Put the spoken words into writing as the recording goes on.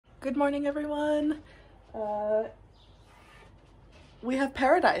Good morning, everyone. We have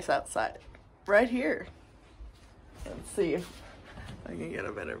paradise outside, right here. Let's see if I can get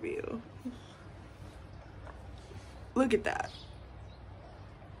a better view. Look at that.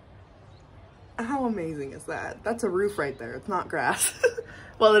 How amazing is that? That's a roof right there. It's not grass.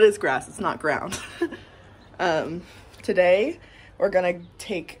 Well, it is grass. It's not ground. Today, we're gonna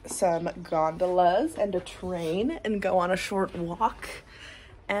take some gondolas and a train and go on a short walk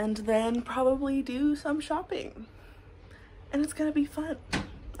and then probably do some shopping. And it's gonna be fun.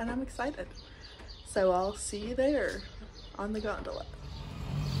 And I'm excited. So I'll see you there on the gondola.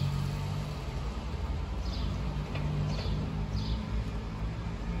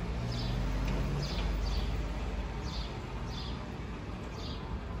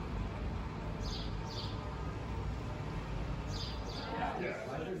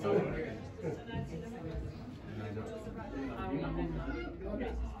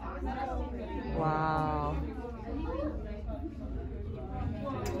 Wow.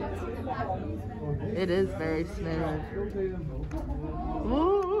 It is very smooth.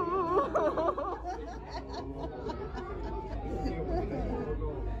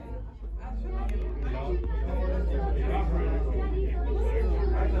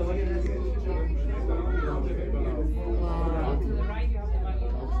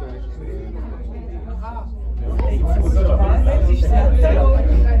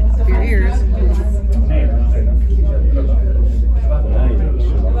 Your ears.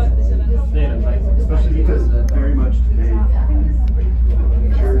 Especially because very much today,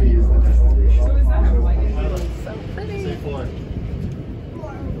 charity is the destination. So pretty.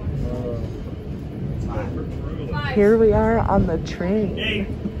 Here we are on the train. 8,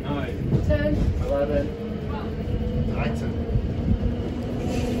 9, 10, 11, 13.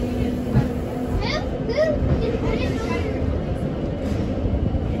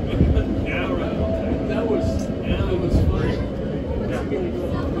 That was free. Yeah.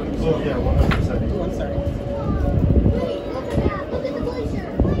 Oh yeah, 100%. One second.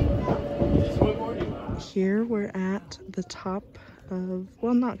 Here we're at the top of,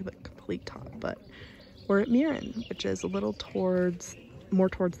 well, not the complete top, but we're at Müren, which is a little more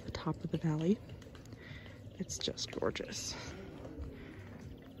towards the top of the valley. It's just gorgeous.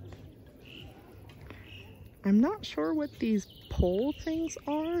 I'm not sure what these pole things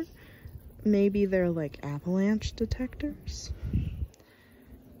are. Maybe they're like avalanche detectors.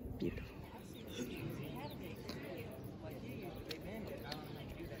 Beautiful.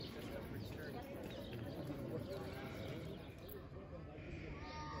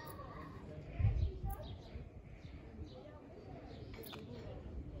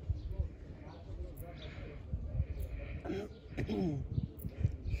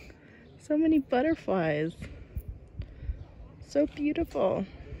 So many butterflies. So beautiful.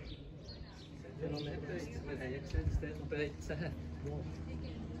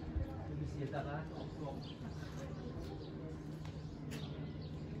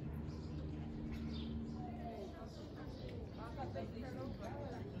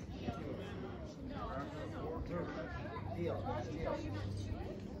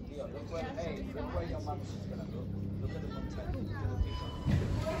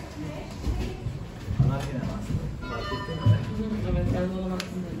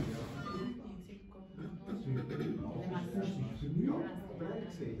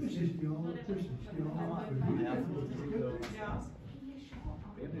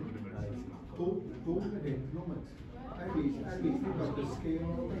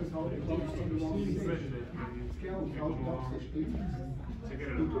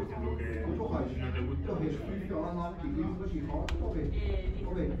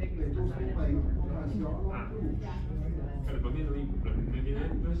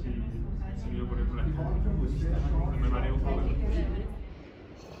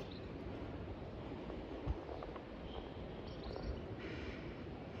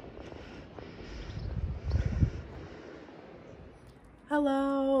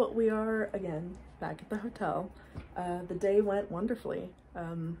 Hello, we are again back at the hotel. The day went wonderfully.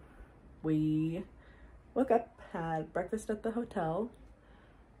 We woke up, had breakfast at the hotel,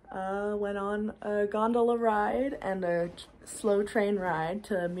 went on a gondola ride and a slow train ride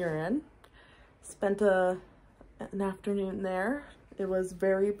to Müren. Spent an afternoon there. It was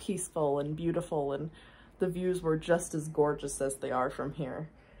very peaceful and beautiful, and the views were just as gorgeous as they are from here.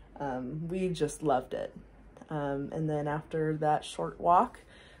 We just loved it. And then after that short walk,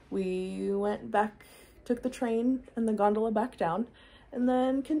 we went back, took the train and the gondola back down, and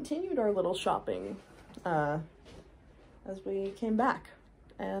then continued our little shopping as we came back.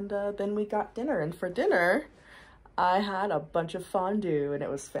 And then we got dinner, and for dinner, I had a bunch of fondue and it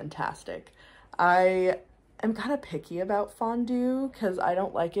was fantastic. I am kind of picky about fondue because I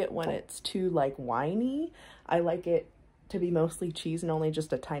don't like it when it's too like winey. I like it to be mostly cheese and only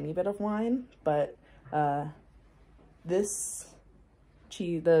just a tiny bit of wine, but this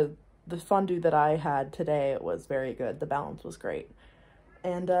cheese, the fondue that I had today, it was very good. The balance was great.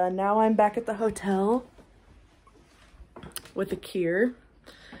 And now I'm back at the hotel with a Kier,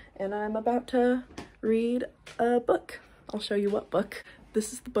 and I'm about to read a book. I'll show you what book.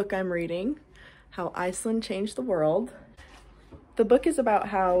 This is the book I'm reading, How Iceland Changed the World. The book is about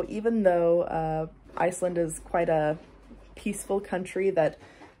how even though Iceland is quite a peaceful country that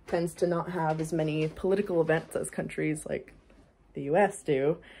tends to not have as many political events as countries like the US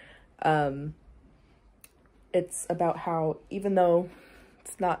do, it's about how even though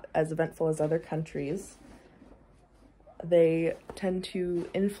it's not as eventful as other countries, they tend to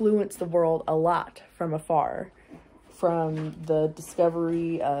influence the world a lot from afar, from the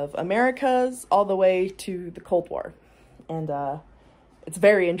discovery of Americas all the way to the Cold War. And it's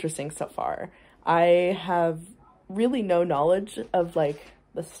very interesting so far. I have really no knowledge of like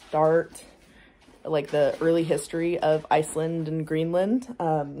the start, like the early history of Iceland and Greenland.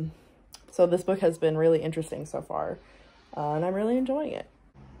 So this book has been really interesting so far, and I'm really enjoying it.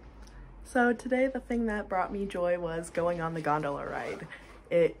 So today the thing that brought me joy was going on the gondola ride.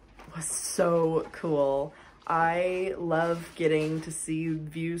 It was so cool. I love getting to see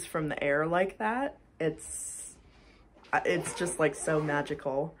views from the air like that. It's just like so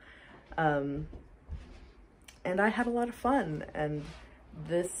magical. And I had a lot of fun, and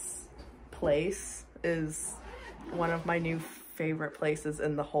this place is one of my new favorite places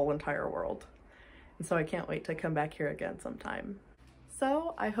in the whole entire world. And so I can't wait to come back here again sometime.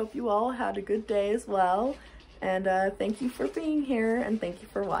 So I hope you all had a good day as well, and thank you for being here and thank you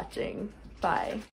for watching. Bye.